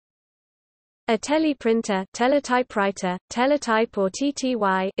A teleprinter, teletypewriter, teletype or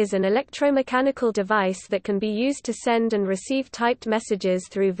TTY is an electromechanical device that can be used to send and receive typed messages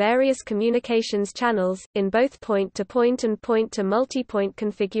through various communications channels, in both point-to-point and point-to-multipoint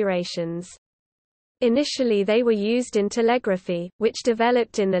configurations. Initially they were used in telegraphy, which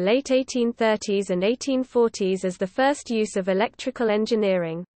developed in the late 1830s and 1840s as the first use of electrical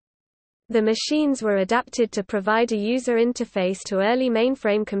engineering. The machines were adapted to provide a user interface to early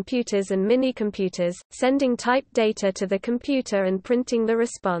mainframe computers and mini-computers, sending typed data to the computer and printing the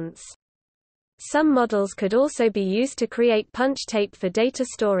response. Some models could also be used to create punch tape for data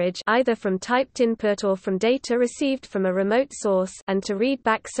storage, either from typed input or from data received from a remote source, and to read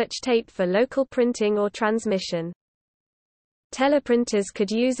back such tape for local printing or transmission. Teleprinters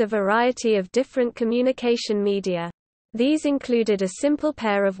could use a variety of different communication media. These included a simple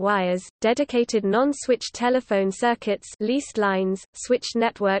pair of wires, dedicated non-switched telephone circuits, leased lines, switched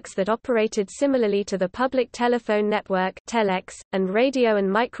networks that operated similarly to the public telephone network Telex, and radio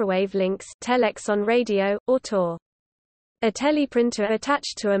and microwave links Telex on radio, or TOR. A teleprinter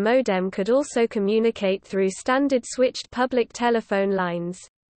attached to a modem could also communicate through standard switched public telephone lines.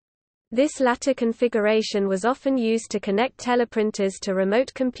 This latter configuration was often used to connect teleprinters to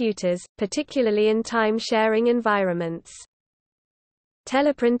remote computers, particularly in time-sharing environments.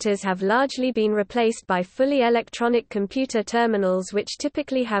 Teleprinters have largely been replaced by fully electronic computer terminals which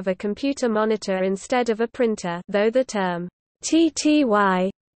typically have a computer monitor instead of a printer, though the term TTY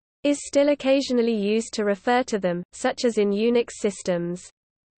is still occasionally used to refer to them, such as in Unix systems.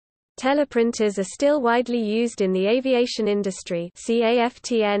 Teleprinters are still widely used in the aviation industry, see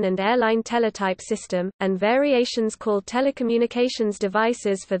AFTN and airline teletype system, and variations called telecommunications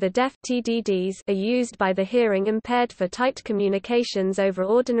devices for the deaf (TDDs) are used by the hearing impaired for typed communications over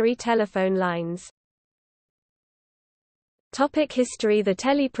ordinary telephone lines. History. The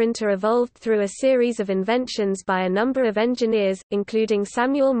teleprinter evolved through a series of inventions by a number of engineers, including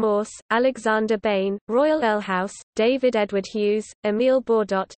Samuel Morse, Alexander Bain, Royal Earlhouse, David Edward Hughes, Emil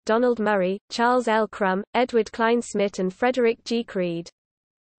Baudot, Donald Murray, Charles L. Crum, Edward Kleinschmidt and Frederick G. Creed.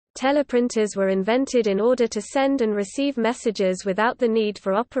 Teleprinters were invented in order to send and receive messages without the need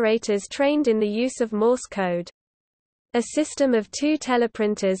for operators trained in the use of Morse code. A system of two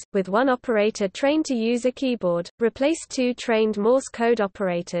teleprinters, with one operator trained to use a keyboard, replaced two trained Morse code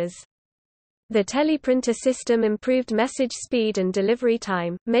operators. The teleprinter system improved message speed and delivery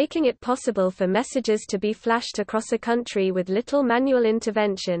time, making it possible for messages to be flashed across a country with little manual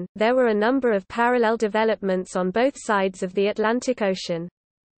intervention. There were a number of parallel developments on both sides of the Atlantic Ocean.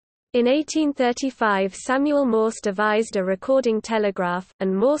 In 1835 Samuel Morse devised a recording telegraph,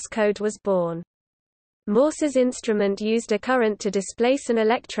 and Morse code was born. Morse's instrument used a current to displace an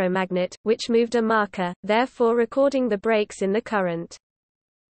electromagnet, which moved a marker, therefore recording the breaks in the current.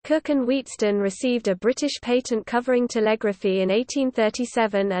 Cook and Wheatstone received a British patent covering telegraphy in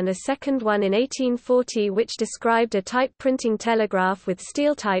 1837 and a second one in 1840 which described a type printing telegraph with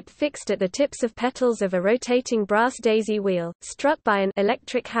steel type fixed at the tips of petals of a rotating brass daisy wheel, struck by an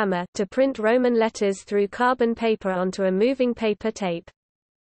electric hammer, to print Roman letters through carbon paper onto a moving paper tape.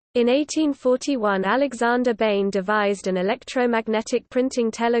 In 1841 Alexander Bain devised an electromagnetic printing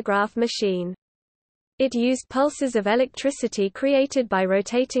telegraph machine. It used pulses of electricity created by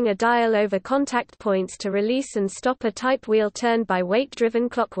rotating a dial over contact points to release and stop a type wheel turned by weight-driven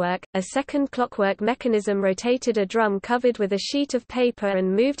clockwork. A second clockwork mechanism rotated a drum covered with a sheet of paper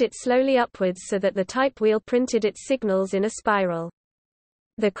and moved it slowly upwards so that the type wheel printed its signals in a spiral.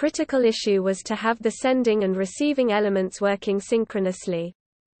 The critical issue was to have the sending and receiving elements working synchronously.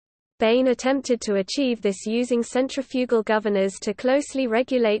 Bain attempted to achieve this using centrifugal governors to closely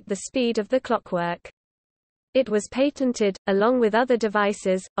regulate the speed of the clockwork. It was patented, along with other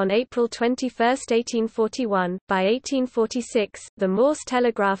devices, on April 21, 1841. By 1846, the Morse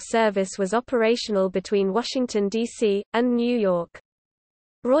telegraph service was operational between Washington, D.C., and New York.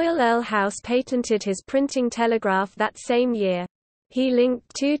 Royal Earlhouse patented his printing telegraph that same year. He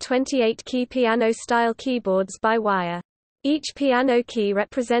linked two 28-key piano-style keyboards by wire. Each piano key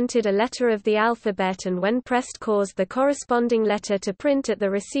represented a letter of the alphabet and when pressed caused the corresponding letter to print at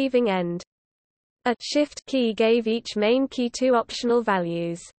the receiving end. A shift key gave each main key two optional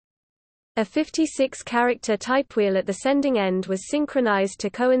values. A 56-character type wheel at the sending end was synchronized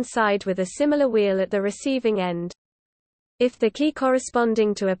to coincide with a similar wheel at the receiving end. If the key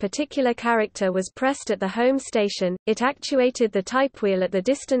corresponding to a particular character was pressed at the home station, it actuated the type wheel at the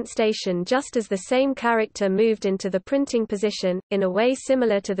distant station just as the same character moved into the printing position, in a way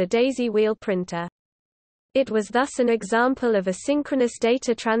similar to the daisy wheel printer. It was thus an example of a synchronous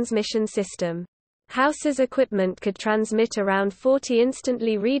data transmission system. House's equipment could transmit around 40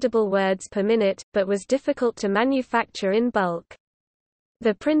 instantly readable words per minute, but was difficult to manufacture in bulk.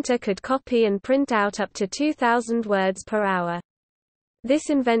 The printer could copy and print out up to 2,000 words per hour. This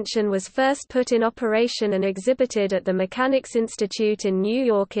invention was first put in operation and exhibited at the Mechanics Institute in New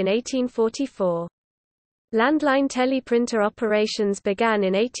York in 1844. Landline teleprinter operations began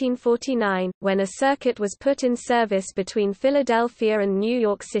in 1849, when a circuit was put in service between Philadelphia and New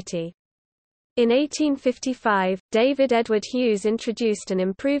York City. In 1855, David Edward Hughes introduced an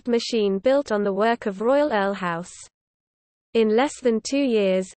improved machine built on the work of Royal Earl House. In less than 2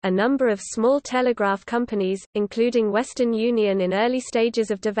 years, a number of small telegraph companies, including Western Union in early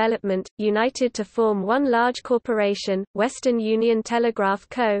stages of development, united to form one large corporation, Western Union Telegraph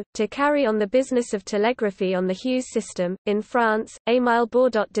Co., to carry on the business of telegraphy on the Hughes system. In France, Émile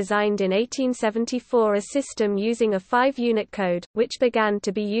Bourdot designed in 1874 a system using a 5-unit code, which began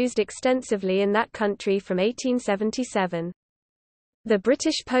to be used extensively in that country from 1877. The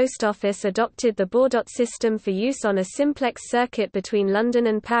British Post Office adopted the Bourdot system for use on a simplex circuit between London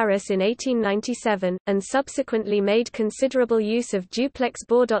and Paris in 1897, and subsequently made considerable use of duplex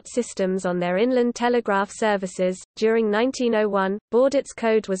Bourdot systems on their inland telegraph services. During 1901, Bourdot's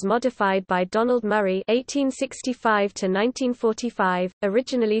code was modified by Donald Murray (1865 to 1945),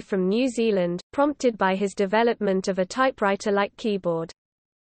 originally from New Zealand, prompted by his development of a typewriter-like keyboard.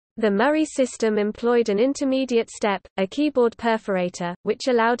 The Murray system employed an intermediate step, a keyboard perforator, which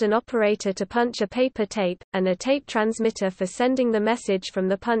allowed an operator to punch a paper tape, and a tape transmitter for sending the message from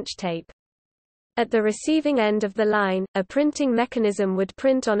the punch tape. At the receiving end of the line, a printing mechanism would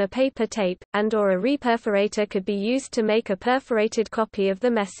print on a paper tape, and/or a reperforator could be used to make a perforated copy of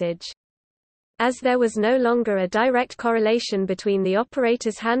the message. As there was no longer a direct correlation between the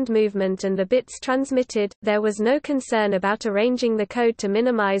operator's hand movement and the bits transmitted, there was no concern about arranging the code to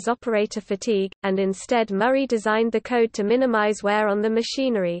minimize operator fatigue, and instead Murray designed the code to minimize wear on the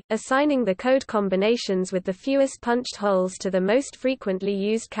machinery, assigning the code combinations with the fewest punched holes to the most frequently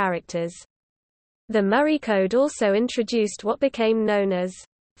used characters. The Murray code also introduced what became known as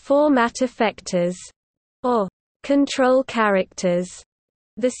format effectors, or control characters.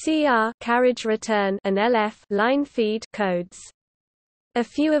 The CR carriage return and LF line feed codes. A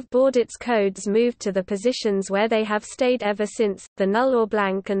few of Bourdot's codes moved to the positions where they have stayed ever since, the null or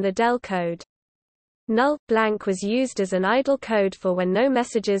blank and the del code. Null blank was used as an idle code for when no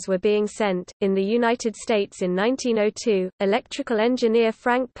messages were being sent. In the United States in 1902, electrical engineer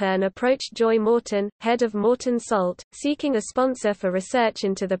Frank Pern approached Joy Morton, head of Morton Salt, seeking a sponsor for research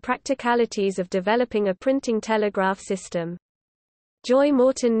into the practicalities of developing a printing telegraph system. Joy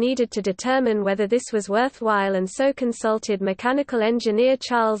Morton needed to determine whether this was worthwhile and so consulted mechanical engineer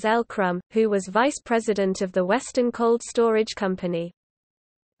Charles L. Crum, who was vice president of the Western Cold Storage Company.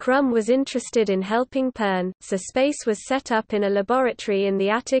 Crum was interested in helping Pern, so space was set up in a laboratory in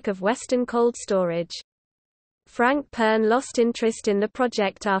the attic of Western Cold Storage. Frank Pern lost interest in the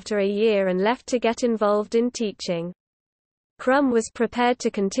project after a year and left to get involved in teaching. Crum was prepared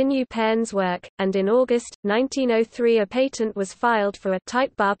to continue Pern's work, and in August, 1903 a patent was filed for a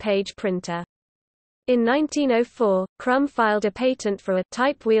type bar page printer. In 1904, Crum filed a patent for a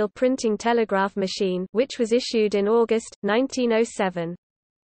type wheel printing telegraph machine, which was issued in August, 1907.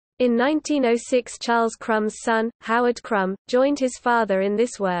 In 1906 Charles Crum's son, Howard Crum, joined his father in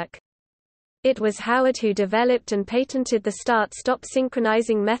this work. It was Howard who developed and patented the start-stop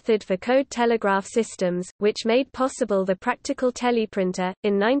synchronizing method for code telegraph systems, which made possible the practical teleprinter.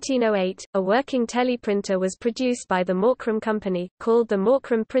 In 1908, a working teleprinter was produced by the Morkrum Company, called the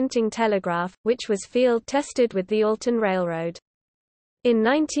Morkrum Printing Telegraph, which was field-tested with the Alton Railroad. In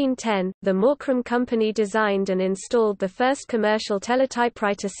 1910, the Morkrum Company designed and installed the first commercial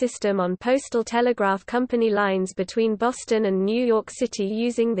teletypewriter system on Postal Telegraph Company lines between Boston and New York City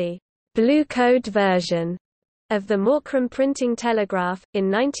using the Blue Code version of the Morkrum printing telegraph. In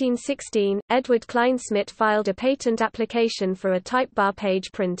 1916, Edward Kleinschmidt filed a patent application for a type bar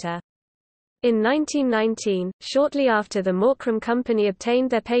page printer. In 1919, shortly after the Morkrum Company obtained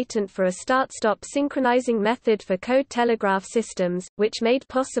their patent for a start-stop synchronizing method for code telegraph systems, which made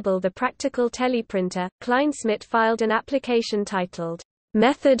possible the practical teleprinter, Kleinschmidt filed an application titled,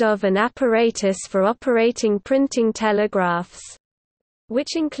 "Method of an Apparatus for Operating Printing Telegraphs,"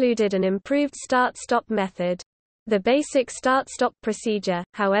 which included an improved start-stop method. The basic start-stop procedure,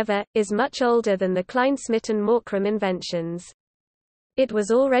 however, is much older than the Kleinschmidt and Morkrum inventions. It was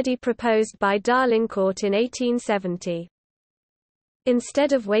already proposed by Darlincourt in 1870.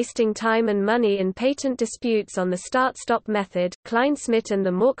 Instead of wasting time and money in patent disputes on the start-stop method, Kleinschmidt and the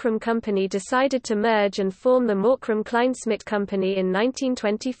Morkrum Company decided to merge and form the Morkrum-Kleinschmidt Company in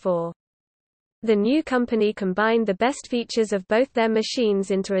 1924. The new company combined the best features of both their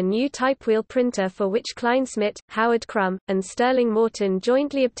machines into a new typewheel printer for which Kleinschmidt, Howard Crum, and Sterling Morton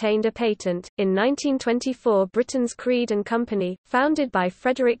jointly obtained a patent. In 1924, Britain's Creed and Company, founded by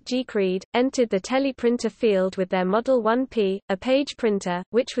Frederick G. Creed, entered the teleprinter field with their Model 1P, a page printer,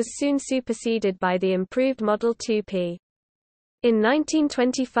 which was soon superseded by the improved Model 2P. In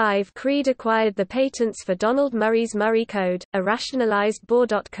 1925, Creed acquired the patents for Donald Murray's Murray code, a rationalized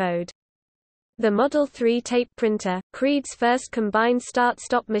Baudot code. The Model 3 tape printer, Creed's first combined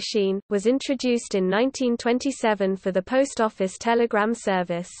start-stop machine, was introduced in 1927 for the post office telegram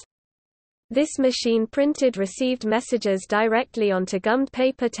service. This machine printed received messages directly onto gummed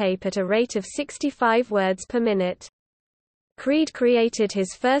paper tape at a rate of 65 words per minute. Creed created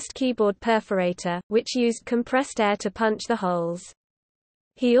his first keyboard perforator, which used compressed air to punch the holes.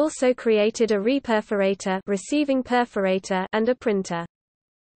 He also created a reperforator, receiving perforator, and a printer.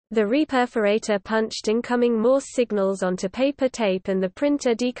 The reperforator punched incoming Morse signals onto paper tape and the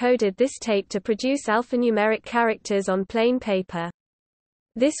printer decoded this tape to produce alphanumeric characters on plain paper.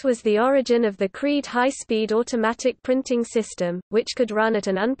 This was the origin of the Creed high-speed automatic printing system, which could run at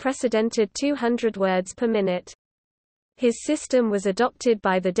an unprecedented 200 words per minute. His system was adopted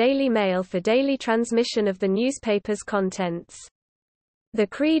by the Daily Mail for daily transmission of the newspaper's contents. The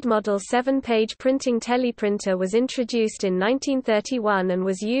Creed Model 7-page printing teleprinter was introduced in 1931 and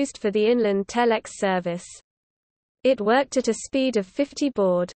was used for the inland Telex service. It worked at a speed of 50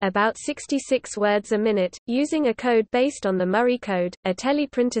 baud, about 66 words a minute, using a code based on the Murray code. A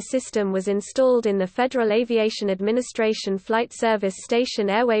teleprinter system was installed in the Federal Aviation Administration Flight Service Station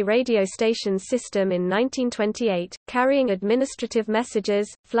Airway Radio Station System in 1928, carrying administrative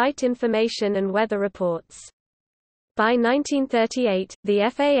messages, flight information and weather reports. By 1938, the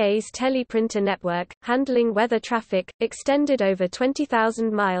FAA's teleprinter network, handling weather traffic, extended over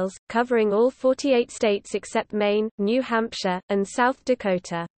 20,000 miles, covering all 48 states except Maine, New Hampshire, and South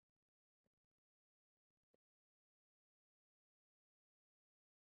Dakota.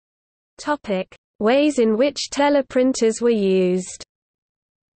 Topic: Ways in which teleprinters were used.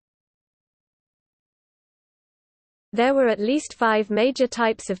 There were at least 5 major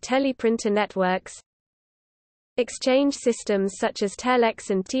types of teleprinter networks. Exchange systems such as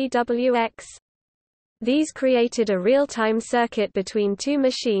Telex and TWX. These created a real-time circuit between two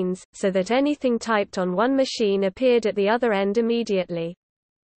machines, so that anything typed on one machine appeared at the other end immediately.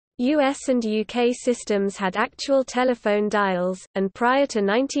 US and UK systems had actual telephone dials, and prior to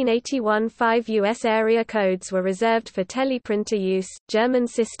 1981 5 US area codes were reserved for teleprinter use. German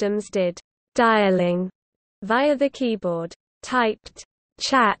systems did dialing via the keyboard. Typed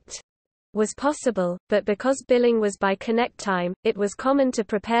chat was possible, but because billing was by connect time, it was common to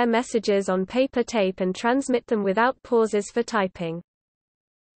prepare messages on paper tape and transmit them without pauses for typing.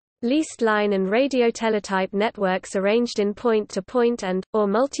 Leased line and radio teletype networks arranged in point-to-point or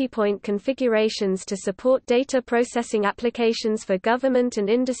multi-point configurations to support data processing applications for government and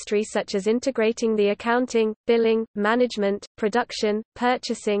industry, such as integrating the accounting, billing, management, production,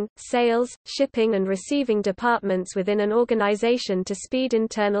 purchasing, sales, shipping and receiving departments within an organization to speed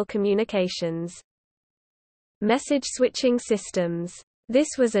internal communications. Message switching systems. This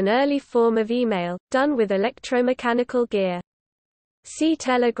was an early form of email, done with electromechanical gear. See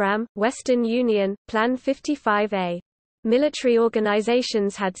Telegram, Western Union, Plan 55A. Military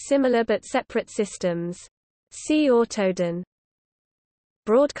organizations had similar but separate systems. See Autoden.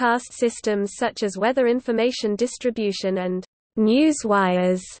 Broadcast systems such as weather information distribution and news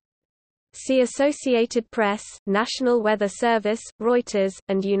wires. See Associated Press, National Weather Service, Reuters,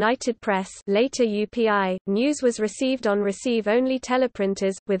 and United Press, later UPI. News was received on receive-only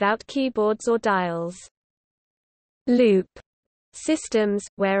teleprinters, without keyboards or dials. Loop systems,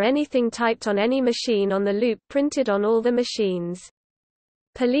 where anything typed on any machine on the loop printed on all the machines.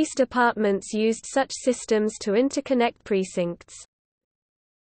 Police departments used such systems to interconnect precincts.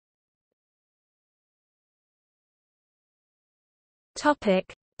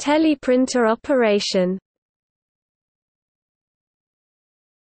 Topic: Teleprinter operation.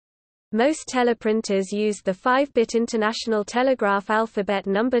 Most teleprinters used the 5-bit International Telegraph Alphabet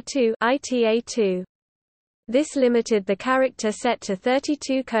Number 2 (ITA2). This limited the character set to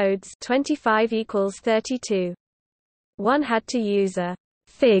 32 codes, 25 equals 32. One had to use a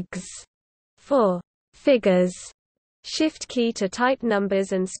figs for figures shift key to type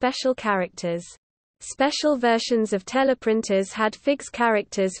numbers and special characters. Special versions of teleprinters had figs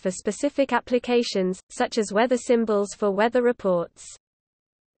characters for specific applications, such as weather symbols for weather reports.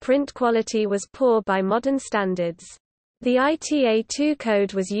 Print quality was poor by modern standards. The ITA2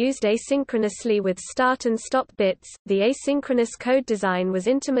 code was used asynchronously with start and stop bits. The asynchronous code design was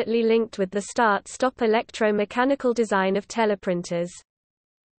intimately linked with the start-stop electro-mechanical design of teleprinters.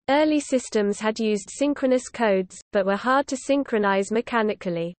 Early systems had used synchronous codes, but were hard to synchronize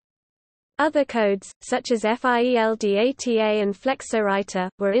mechanically. Other codes, such as FIELDATA and Flexowriter,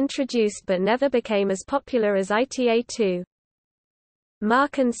 were introduced but never became as popular as ITA2.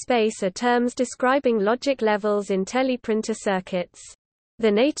 Mark and space are terms describing logic levels in teleprinter circuits. The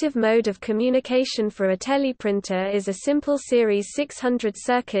native mode of communication for a teleprinter is a simple series 600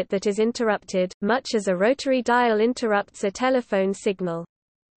 circuit that is interrupted, much as a rotary dial interrupts a telephone signal.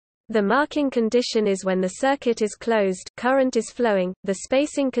 The marking condition is when the circuit is closed, current is flowing. The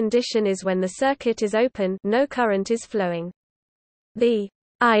spacing condition is when the circuit is open, no current is flowing. The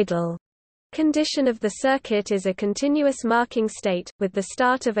idle condition of the circuit is a continuous marking state, with the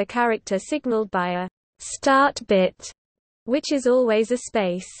start of a character signaled by a start bit, which is always a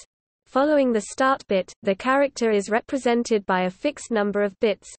space. Following the start bit, the character is represented by a fixed number of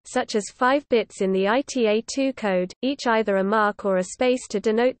bits, such as 5 bits in the ITA2 code, each either a mark or a space to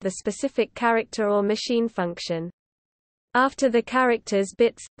denote the specific character or machine function. After the character's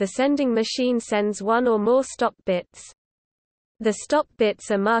bits, the sending machine sends one or more stop bits. The stop bits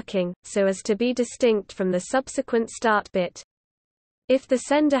are marking, so as to be distinct from the subsequent start bit. If the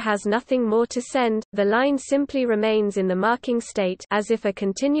sender has nothing more to send, the line simply remains in the marking state as if a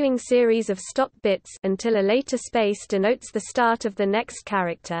continuing series of stop bits until a later space denotes the start of the next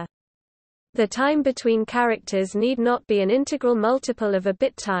character. The time between characters need not be an integral multiple of a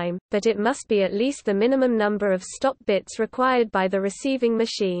bit time, but it must be at least the minimum number of stop bits required by the receiving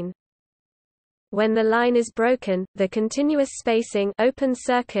machine. When the line is broken, the continuous spacing open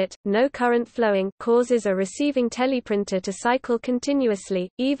circuit, no current flowing causes a receiving teleprinter to cycle continuously,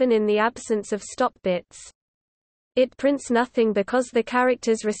 even in the absence of stop bits. It prints nothing because the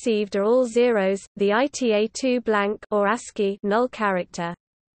characters received are all zeros, the ITA2 blank or ASCII null character.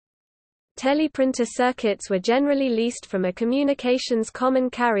 Teleprinter circuits were generally leased from a communications common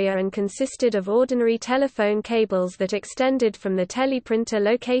carrier and consisted of ordinary telephone cables that extended from the teleprinter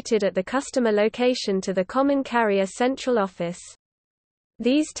located at the customer location to the common carrier central office.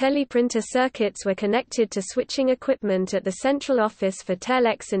 These teleprinter circuits were connected to switching equipment at the central office for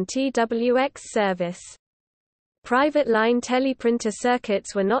Telex and TWX service. Private line teleprinter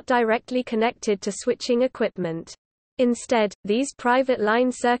circuits were not directly connected to switching equipment. Instead, these private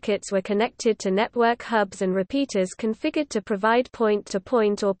line circuits were connected to network hubs and repeaters configured to provide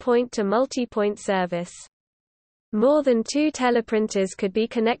point-to-point or point-to-multipoint service. More than 2 teleprinters could be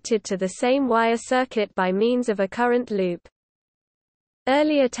connected to the same wire circuit by means of a current loop.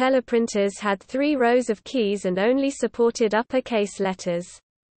 Earlier teleprinters had 3 rows of keys and only supported uppercase letters.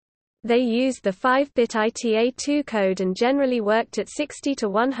 They used the 5-bit ITA2 code and generally worked at 60 to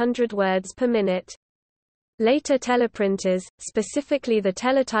 100 words per minute. Later teleprinters, specifically the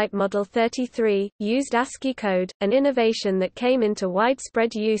Teletype Model 33, used ASCII code, an innovation that came into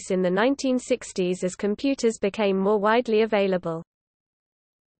widespread use in the 1960s as computers became more widely available.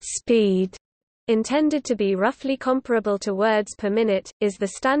 Speed, intended to be roughly comparable to words per minute, is the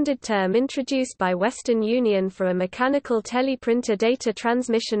standard term introduced by Western Union for a mechanical teleprinter data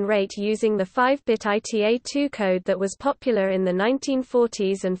transmission rate using the 5-bit ITA2 code that was popular in the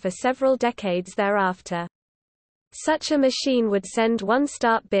 1940s and for several decades thereafter. Such a machine would send 1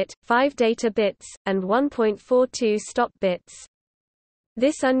 start bit, 5 data bits, and 1.42 stop bits.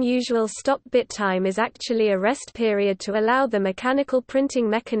 This unusual stop bit time is actually a rest period to allow the mechanical printing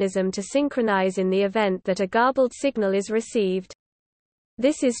mechanism to synchronize in the event that a garbled signal is received.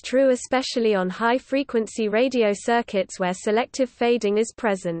 This is true especially on high-frequency radio circuits where selective fading is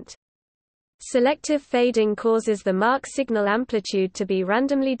present. Selective fading causes the mark signal amplitude to be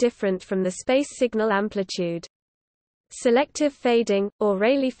randomly different from the space signal amplitude. Selective fading, or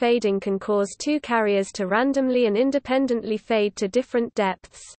Rayleigh fading, can cause 2 carriers to randomly and independently fade to different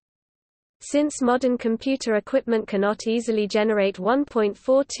depths. Since modern computer equipment cannot easily generate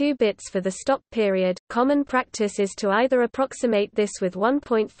 1.42 bits for the stop period, common practice is to either approximate this with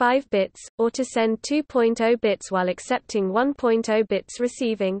 1.5 bits, or to send 2.0 bits while accepting 1.0 bits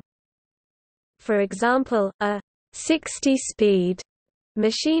receiving. For example, a 60-speed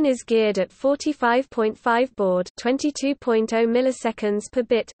machine is geared at 45.5 baud, 22.0 milliseconds per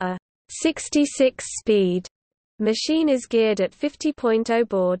bit. A 66-speed machine is geared at 50.0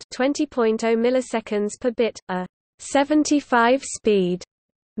 baud, 20.0 milliseconds per bit. A 75-speed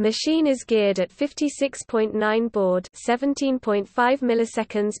machine is geared at 56.9 baud, 17.5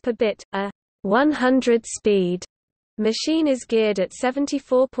 milliseconds per bit. A 100-speed Machine is geared at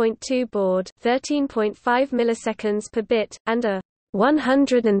 74.2 baud, 13.5 milliseconds per bit, and a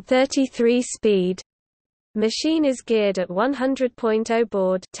 133 speed. Machine is geared at 100.0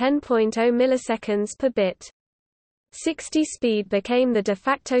 baud, 10.0 milliseconds per bit. 60 speed became the de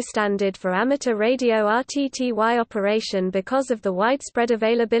facto standard for amateur radio RTTY operation because of the widespread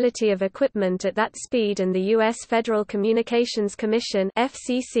availability of equipment at that speed and the U.S. Federal Communications Commission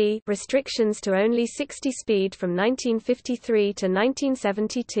 (FCC) restrictions to only 60 speed from 1953 to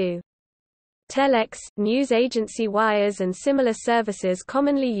 1972. Telex, news agency wires and similar services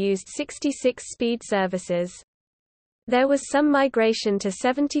commonly used 66-speed services. There was some migration to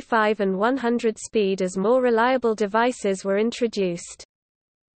 75 and 100 speed as more reliable devices were introduced.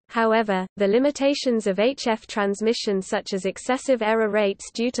 However, the limitations of HF transmission such as excessive error rates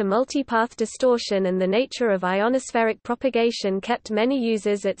due to multipath distortion and the nature of ionospheric propagation kept many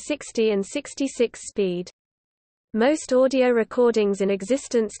users at 60 and 66 speed. Most audio recordings in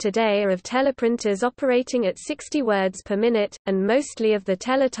existence today are of teleprinters operating at 60 words per minute, and mostly of the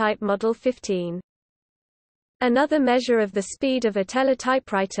Teletype Model 15. Another measure of the speed of a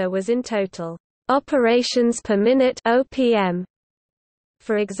teletypewriter was in total operations per minute (OPM).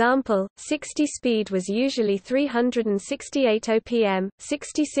 For example, 60 speed was usually 368 OPM,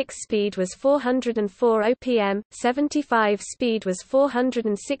 66 speed was 404 OPM, 75 speed was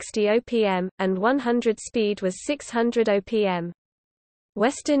 460 OPM, and 100 speed was 600 OPM.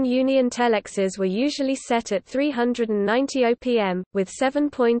 Western Union telexes were usually set at 390 OPM, with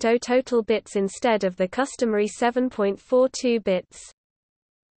 7.0 total bits instead of the customary 7.42 bits.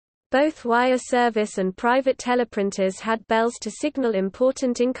 Both wire service and private teleprinters had bells to signal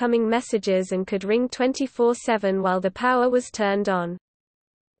important incoming messages and could ring 24/7 while the power was turned on.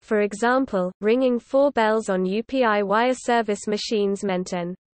 For example, ringing 4 bells on UPI wire service machines meant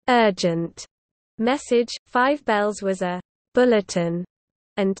an urgent message, 5 bells was a bulletin,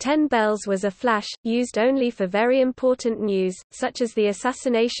 and 10 bells was a flash, used only for very important news, such as the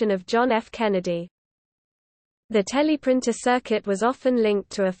assassination of John F. Kennedy. The teleprinter circuit was often linked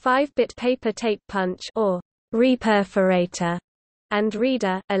to a 5-bit paper tape punch or reperforator and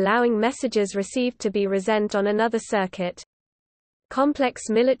reader, allowing messages received to be resent on another circuit. Complex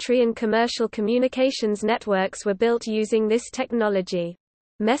military and commercial communications networks were built using this technology.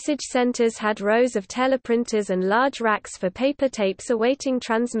 Message centers had rows of teleprinters and large racks for paper tapes awaiting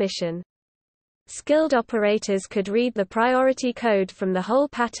transmission. Skilled operators could read the priority code from the whole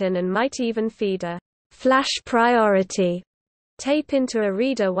pattern and might even feed a flash priority tape into a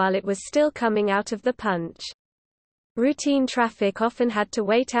reader while it was still coming out of the punch. Routine traffic often had to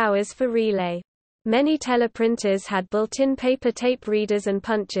wait hours for relay. Many teleprinters had built-in paper tape readers and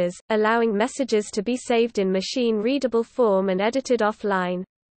punchers, allowing messages to be saved in machine-readable form and edited offline.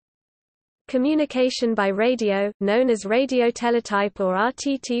 Communication by radio, known as radio teletype or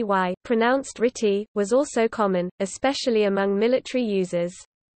RTTY, pronounced RTTY, was also common, especially among military users.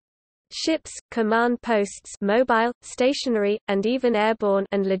 Ships, command posts, mobile, stationary, and even airborne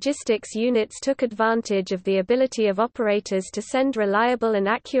and logistics units took advantage of the ability of operators to send reliable and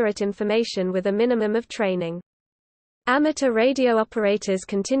accurate information with a minimum of training. Amateur radio operators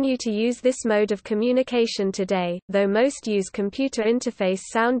continue to use this mode of communication today, though most use computer interface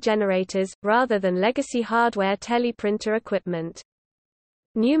sound generators, rather than legacy hardware teleprinter equipment.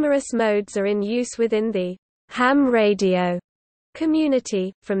 Numerous modes are in use within the ham radio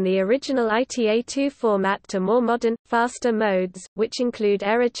community, from the original ITA2 format to more modern, faster modes, which include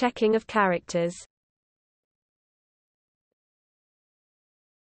error checking of characters.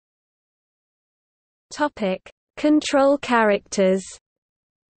 Topic: Control characters.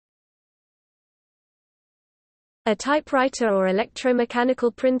 A typewriter or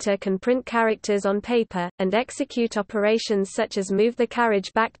electromechanical printer can print characters on paper, and execute operations such as move the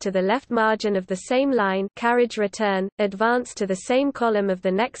carriage back to the left margin of the same line, carriage return, advance to the same column of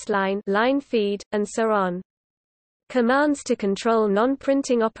the next line, line feed, and so on. Commands to control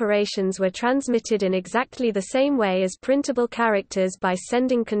non-printing operations were transmitted in exactly the same way as printable characters by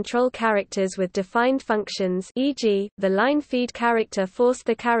sending control characters with defined functions, e.g., the line feed character forced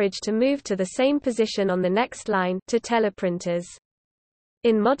the carriage to move to the same position on the next line, to teleprinters.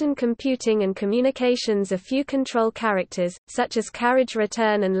 In modern computing and communications, a few control characters, such as carriage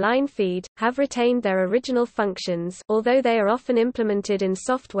return and line feed, have retained their original functions, although they are often implemented in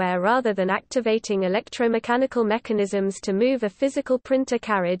software rather than activating electromechanical mechanisms to move a physical printer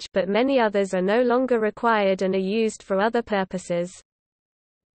carriage, but many others are no longer required and are used for other purposes.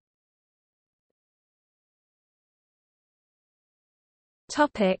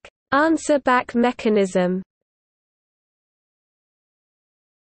 Topic: Answer-back mechanism.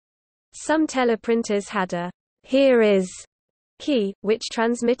 Some teleprinters had a "Here is" key, which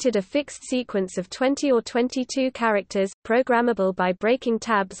transmitted a fixed sequence of 20 or 22 characters, programmable by breaking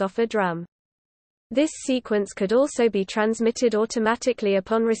tabs off a drum. This sequence could also be transmitted automatically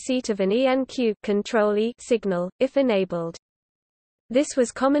upon receipt of an ENQ control E signal, if enabled. This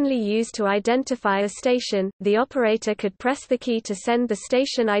was commonly used to identify a station. The operator could press the key to send the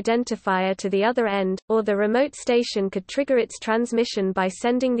station identifier to the other end, or the remote station could trigger its transmission by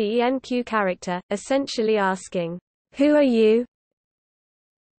sending the ENQ character, essentially asking, "Who are you?"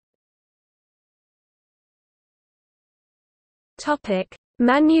 Topic: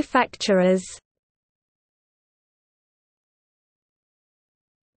 Manufacturers.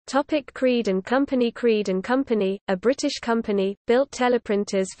 Creed & Company. Creed & Company, a British company, built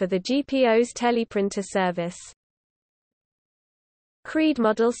teleprinters for the GPO's Teleprinter service. Creed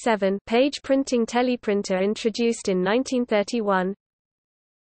Model 7 page printing teleprinter introduced in 1931.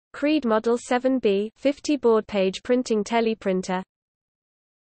 Creed Model 7B 50-board page printing teleprinter.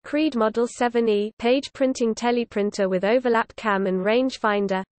 Creed Model 7E page printing teleprinter with overlap cam and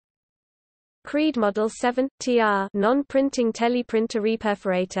rangefinder. Creed Model 7 TR non-printing teleprinter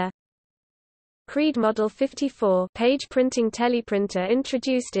reperforator. Creed Model 54 page printing teleprinter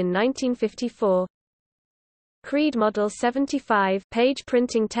introduced in 1954. Creed Model 75 page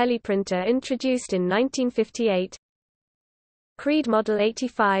printing teleprinter introduced in 1958. Creed Model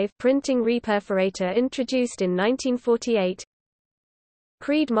 85 printing reperforator introduced in 1948.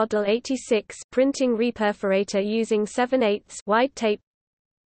 Creed Model 86 printing reperforator using 7/8 wide tape.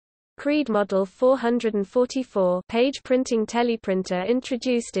 Creed Model 444 page printing teleprinter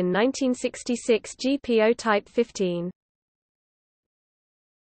introduced in 1966 GPO Type 15.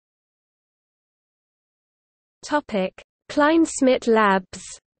 Topic: Kleinschmidt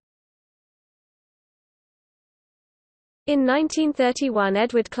Labs. In 1931,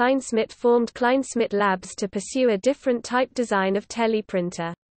 Edward Kleinschmidt formed Kleinschmidt Labs to pursue a different type design of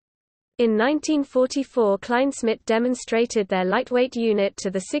teleprinter. In 1944, Kleinschmidt demonstrated their lightweight unit to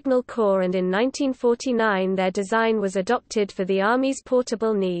the Signal Corps, and in 1949 their design was adopted for the Army's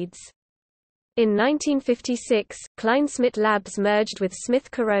portable needs. In 1956, Kleinschmidt Labs merged with Smith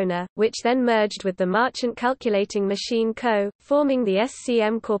Corona, which then merged with the Marchant Calculating Machine Co., forming the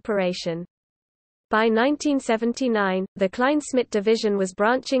SCM Corporation. By 1979, the Kleinschmidt division was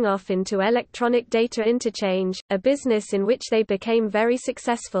branching off into electronic data interchange, a business in which they became very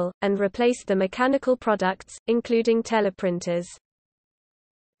successful, and replaced the mechanical products, including teleprinters.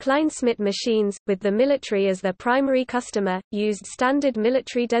 Kleinschmidt machines, with the military as their primary customer, used standard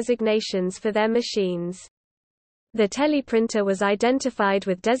military designations for their machines. The teleprinter was identified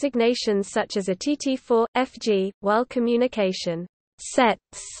with designations such as a TT4, FG, while communication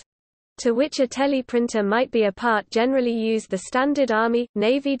sets to which a teleprinter might be a part generally used the standard Army,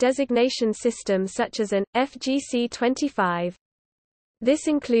 Navy designation system such as an FGC-25. This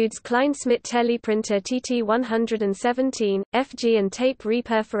includes Kleinschmidt Teleprinter TT-117, FG and tape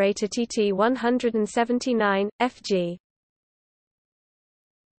reperforator TT-179, FG.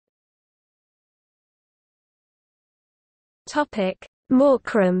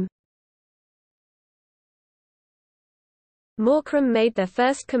 Morkrum. Morkrum made their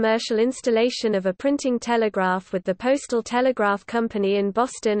first commercial installation of a printing telegraph with the Postal Telegraph Company in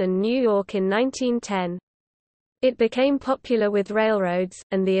Boston and New York in 1910. It became popular with railroads,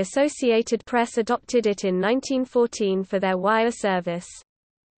 and the Associated Press adopted it in 1914 for their wire service.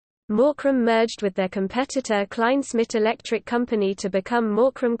 Morkrum merged with their competitor Kleinschmidt Electric Company to become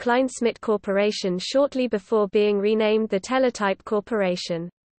Morkrum Kleinschmidt Corporation shortly before being renamed the Teletype Corporation.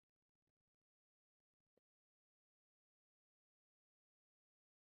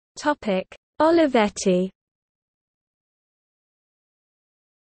 Olivetti.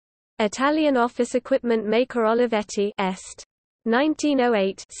 Italian office equipment maker Olivetti Est.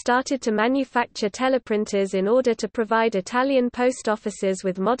 1908 started to manufacture teleprinters in order to provide Italian post offices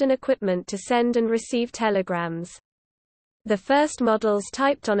with modern equipment to send and receive telegrams. The first models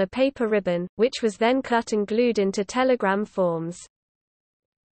typed on a paper ribbon, which was then cut and glued into telegram forms.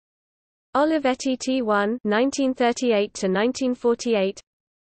 Olivetti T1 1938 to 1948.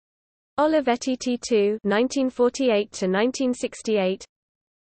 Olivetti T2 1948 to 1968.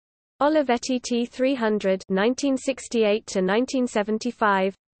 Olivetti T300 1968 to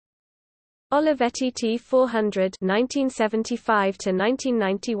 1975. Olivetti T400 1975 to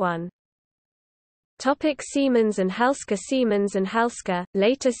 1991. Siemens and Halske. Siemens and Halske,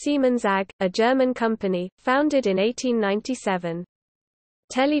 later Siemens AG, a German company, founded in 1897.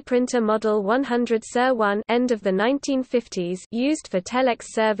 Teleprinter Model 100 Sir 1 end of the 1950s used for Telex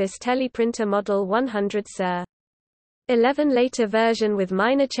service. Teleprinter Model 100 Sir 11 later version with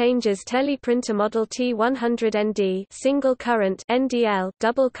minor changes Teleprinter model T100ND single current NDL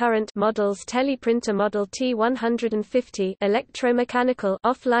double current models Teleprinter model T150 electromechanical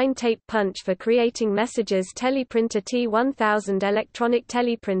offline tape punch for creating messages Teleprinter T1000 electronic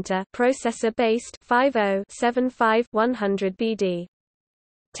teleprinter processor based 5075-100 BD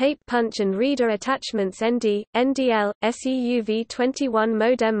tape punch and reader attachments ND, NDL, SEUV21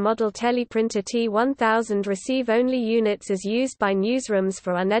 modem model Teleprinter T1000 receive-only units as used by newsrooms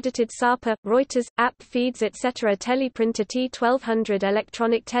for unedited SAPA, Reuters, app feeds etc. Teleprinter T1200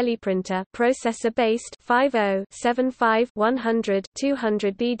 electronic teleprinter processor-based 5075-100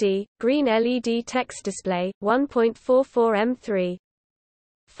 200 BD, green LED text display, 1.44 M3.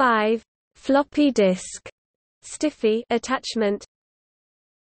 5. Floppy disk STIFI attachment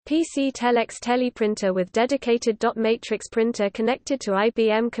PC Telex teleprinter with dedicated dot matrix printer connected to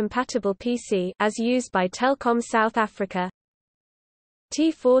IBM-compatible PC as used by Telkom South Africa.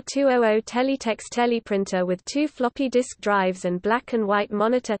 T4200 Teletex teleprinter with 2 floppy disk drives and black and white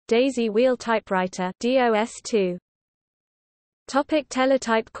monitor, daisy wheel typewriter DOS2.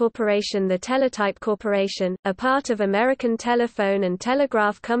 Teletype Corporation. The Teletype Corporation, a part of American Telephone and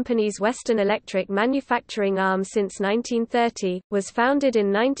Telegraph Company's Western Electric manufacturing arm since 1930, was founded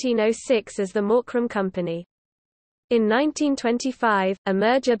in 1906 as the Morkrum Company. In 1925, a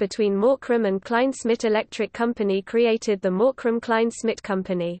merger between Morkrum and Kleinschmidt Electric Company created the Morkrum-Kleinschmidt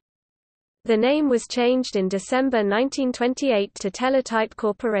Company. The name was changed in December 1928 to Teletype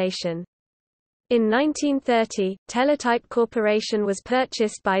Corporation. In 1930, Teletype Corporation was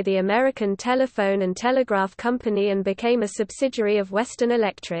purchased by the American Telephone and Telegraph Company and became a subsidiary of Western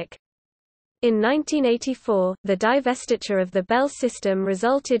Electric. In 1984, the divestiture of the Bell system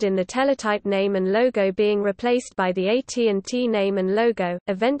resulted in the Teletype name and logo being replaced by the AT&T name and logo,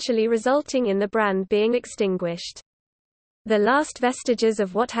 eventually resulting in the brand being extinguished. The last vestiges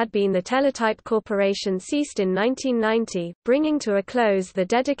of what had been the Teletype Corporation ceased in 1990, bringing to a close the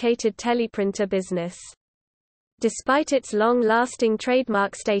dedicated teleprinter business. Despite its long-lasting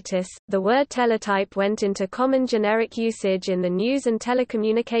trademark status, the word teletype went into common generic usage in the news and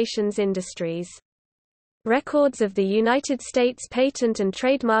telecommunications industries. Records of the United States Patent and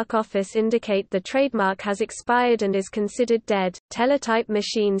Trademark Office indicate the trademark has expired and is considered dead. Teletype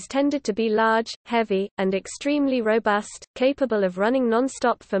machines tended to be large, heavy, and extremely robust, capable of running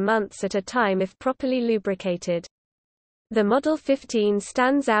non-stop for months at a time if properly lubricated. The Model 15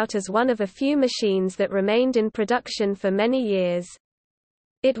 stands out as one of a few machines that remained in production for many years.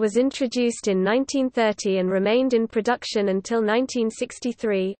 It was introduced in 1930 and remained in production until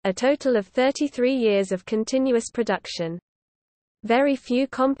 1963, a total of 33 years of continuous production. Very few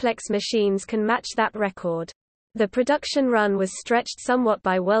complex machines can match that record. The production run was stretched somewhat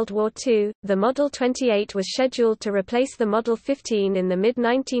by World War II. The Model 28 was scheduled to replace the Model 15 in the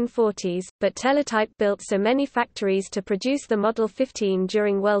mid-1940s, but Teletype built so many factories to produce the Model 15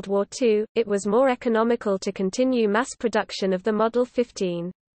 during World War II, it was more economical to continue mass production of the Model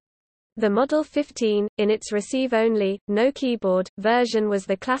 15. The Model 15, in its receive-only, no keyboard, version was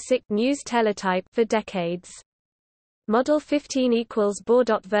the classic news teletype for decades. Model 15 equals board.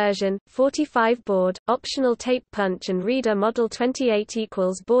 Version 45 board, optional tape punch and reader. Model 28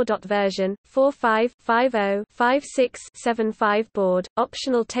 equals board. Version 45 50 56 75 board,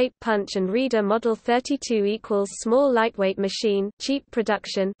 optional tape punch and reader. Model 32 equals small lightweight machine, cheap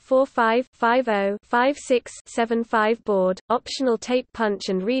production 45 50 56 75 board, optional tape punch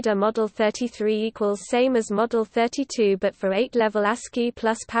and reader. Model 33 equals same as Model 32 but for 8-level ASCII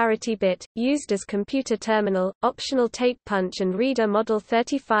plus parity bit, used as computer terminal, optional tape punch and reader. Model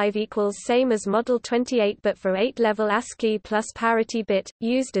 35 equals same as Model 28 but for 8-level ASCII plus parity bit,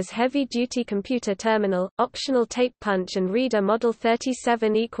 used as heavy-duty computer terminal, optional tape punch and reader. Model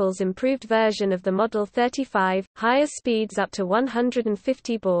 37 equals improved version of the Model 35, higher speeds up to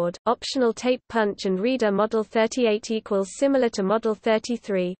 150 board, optional tape punch and reader. Model 38 equals similar to Model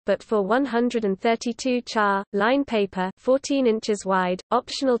 33, but for 132 char, line paper 14 inches wide,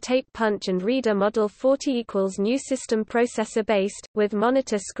 optional tape punch and reader. Model 40 equals new system processor based, with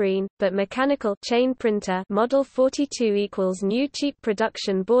monitor screen, but mechanical chain printer. Model 42 equals new cheap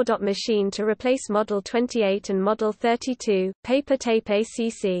production board. Machine to replace Model 28 and Model 32, paper tape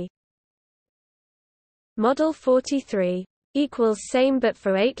ACC. Model 43 equals same but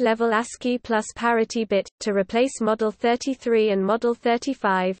for 8-level ASCII plus parity bit, to replace Model 33 and Model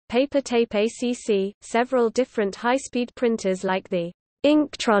 35, paper tape ACC. Several different high-speed printers like the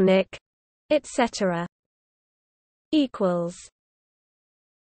Inktronic, etc. equals.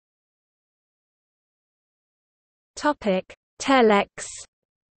 Topic: Telex.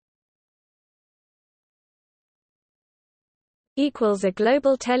 A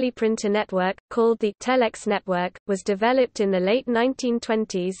global teleprinter network, called the Telex network, was developed in the late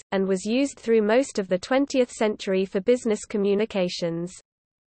 1920s, and was used through most of the 20th century for business communications.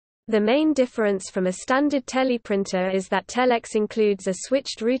 The main difference from a standard teleprinter is that Telex includes a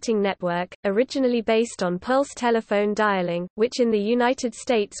switched routing network, originally based on pulse telephone dialing, which in the United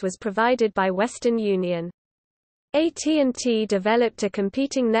States was provided by Western Union. AT&T developed a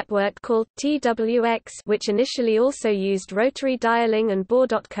competing network called TWX, which initially also used rotary dialing and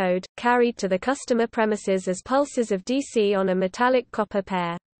baud code, carried to the customer premises as pulses of DC on a metallic copper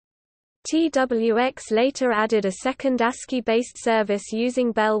pair. TWX later added a second ASCII-based service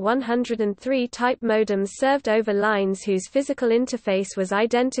using Bell 103 type modems served over lines whose physical interface was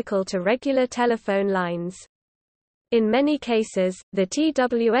identical to regular telephone lines. In many cases, the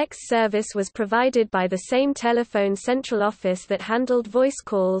TWX service was provided by the same telephone central office that handled voice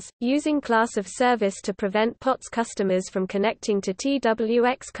calls, using class of service to prevent POTS customers from connecting to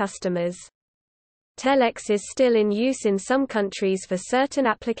TWX customers. Telex is still in use in some countries for certain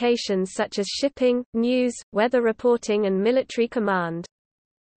applications such as shipping, news, weather reporting and military command.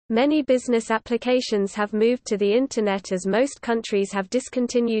 Many business applications have moved to the Internet as most countries have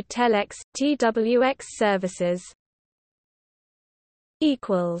discontinued Telex, TWX services.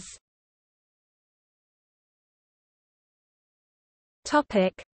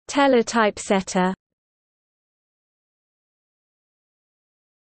 Teletypesetter.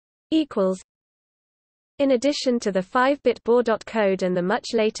 In addition to the 5-bit baud code and the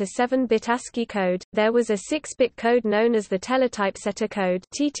much later 7-bit ASCII code, there was a 6-bit code known as the Teletypesetter code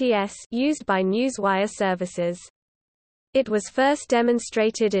 (TTS) used by newswire services. It was first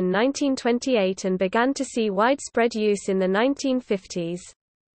demonstrated in 1928 and began to see widespread use in the 1950s.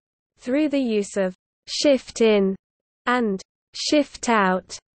 Through the use of shift-in and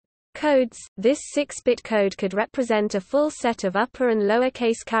shift-out codes, this 6-bit code could represent a full set of upper and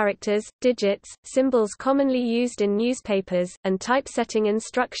lowercase characters, digits, symbols commonly used in newspapers, and typesetting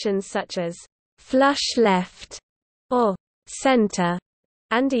instructions such as flush left or center,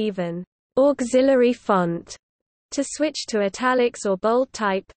 and even auxiliary font to switch to italics or bold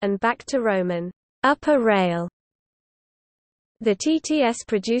type, and back to Roman upper rail. The TTS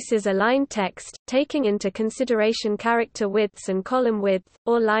produces aligned text, taking into consideration character widths and column width,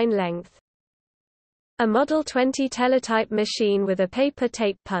 or line length. A Model 20 teletype machine with a paper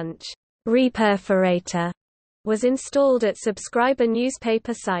tape punch reperforator was installed at subscriber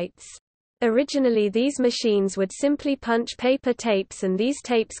newspaper sites. Originally these machines would simply punch paper tapes, and these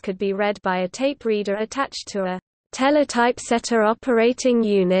tapes could be read by a tape reader attached to a Teletypesetter operating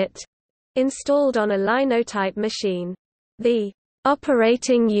unit installed on a linotype machine. The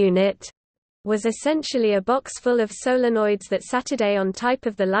operating unit was essentially a box full of solenoids that sat on top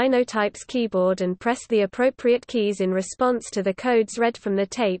of the linotype's keyboard and pressed the appropriate keys in response to the codes read from the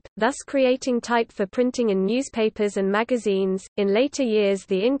tape, thus creating type for printing in newspapers and magazines. In later years,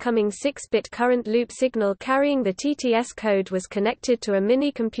 the incoming 6-bit current loop signal carrying the TTS code was connected to a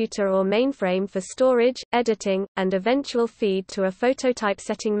mini-computer or mainframe for storage, editing, and eventual feed to a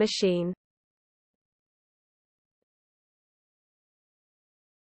phototypesetting machine.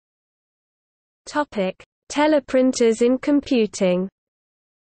 Teleprinters in computing.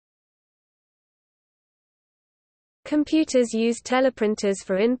 Computers used teleprinters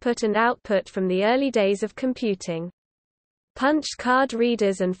for input and output from the early days of computing. Punch card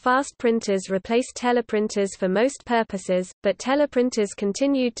readers and fast printers replaced teleprinters for most purposes, but teleprinters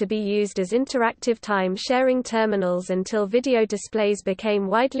continued to be used as interactive time-sharing terminals until video displays became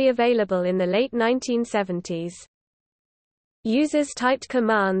widely available in the late 1970s. Users typed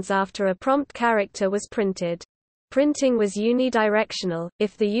commands after a prompt character was printed. Printing was unidirectional.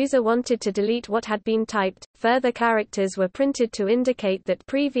 If the user wanted to delete what had been typed, further characters were printed to indicate that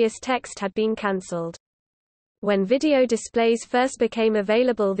previous text had been cancelled. When video displays first became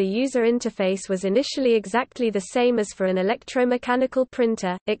available, the user interface was initially exactly the same as for an electromechanical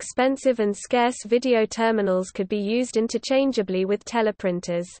printer. Expensive and scarce video terminals could be used interchangeably with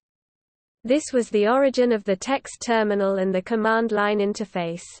teleprinters. This was the origin of the text terminal and the command line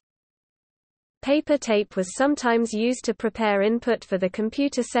interface. Paper tape was sometimes used to prepare input for the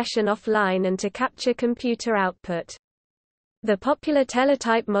computer session offline and to capture computer output. The popular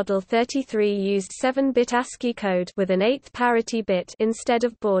Teletype Model 33 used 7-bit ASCII code with an 8th parity bit instead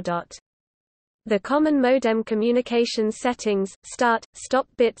of baud. The common modem communications settings, start, stop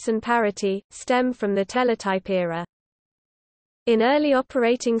bits and parity, stem from the teletype era. In early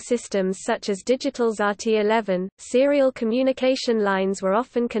operating systems such as Digital's RT11, serial communication lines were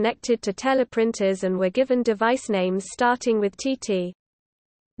often connected to teleprinters and were given device names starting with TT.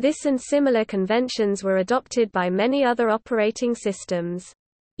 This and similar conventions were adopted by many other operating systems.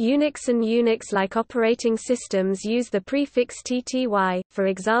 Unix and Unix-like operating systems use the prefix TTY, for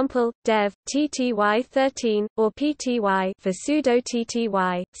example, dev, TTY13, or PTY for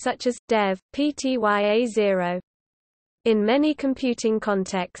pseudo-TTY, such as, dev, PTY-A0. In many computing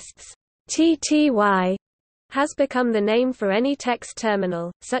contexts, TTY has become the name for any text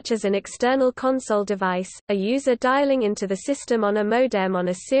terminal, such as an external console device, a user dialing into the system on a modem on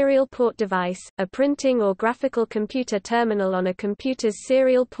a serial port device, a printing or graphical computer terminal on a computer's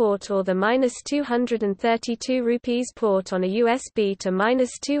serial port, or the -232 Rs port on a USB to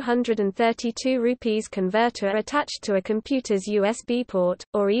 -232 Rs converter attached to a computer's USB port,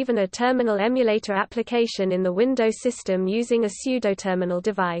 or even a terminal emulator application in the Windows system using a pseudoterminal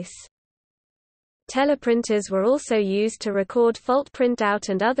device. Teleprinters were also used to record fault printout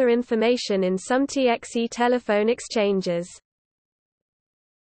and other information in some TXE telephone exchanges.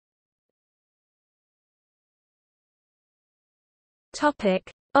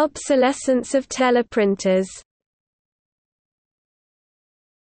 Obsolescence of teleprinters.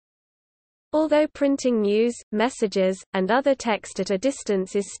 Although printing news, messages, and other text at a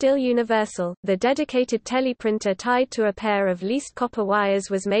distance is still universal, the dedicated teleprinter tied to a pair of leased copper wires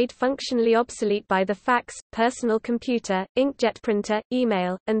was made functionally obsolete by the fax, personal computer, inkjet printer,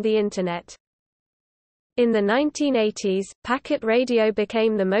 email, and the Internet. In the 1980s, packet radio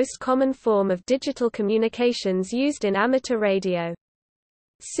became the most common form of digital communications used in amateur radio.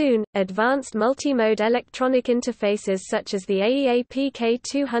 Soon, advanced multimode electronic interfaces such as the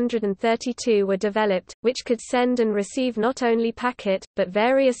AEA-PK232 were developed, which could send and receive not only packet, but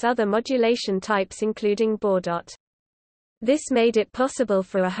various other modulation types including baudot. This made it possible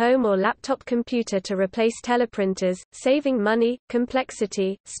for a home or laptop computer to replace teleprinters, saving money,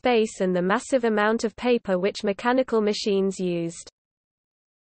 complexity, space and the massive amount of paper which mechanical machines used.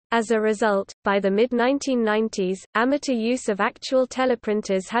 As a result, by the mid-1990s, amateur use of actual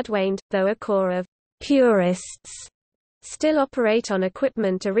teleprinters had waned, though a core of purists still operate on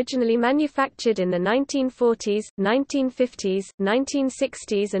equipment originally manufactured in the 1940s, 1950s,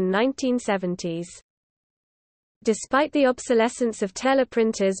 1960s and 1970s. Despite the obsolescence of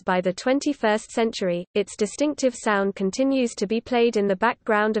teleprinters by the 21st century, its distinctive sound continues to be played in the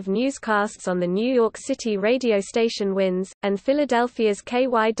background of newscasts on the New York City radio station WINS, and Philadelphia's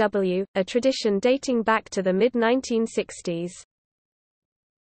KYW, a tradition dating back to the mid-1960s.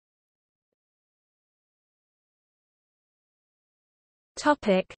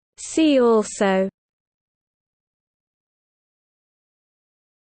 See also: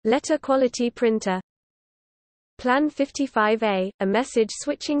 Letter quality printer, Plan 55A, a message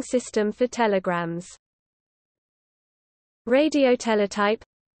switching system for telegrams. Radio teletype.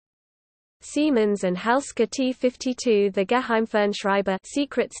 Siemens and Halske T52, the Geheimfernschreiber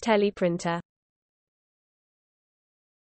secrets teleprinter.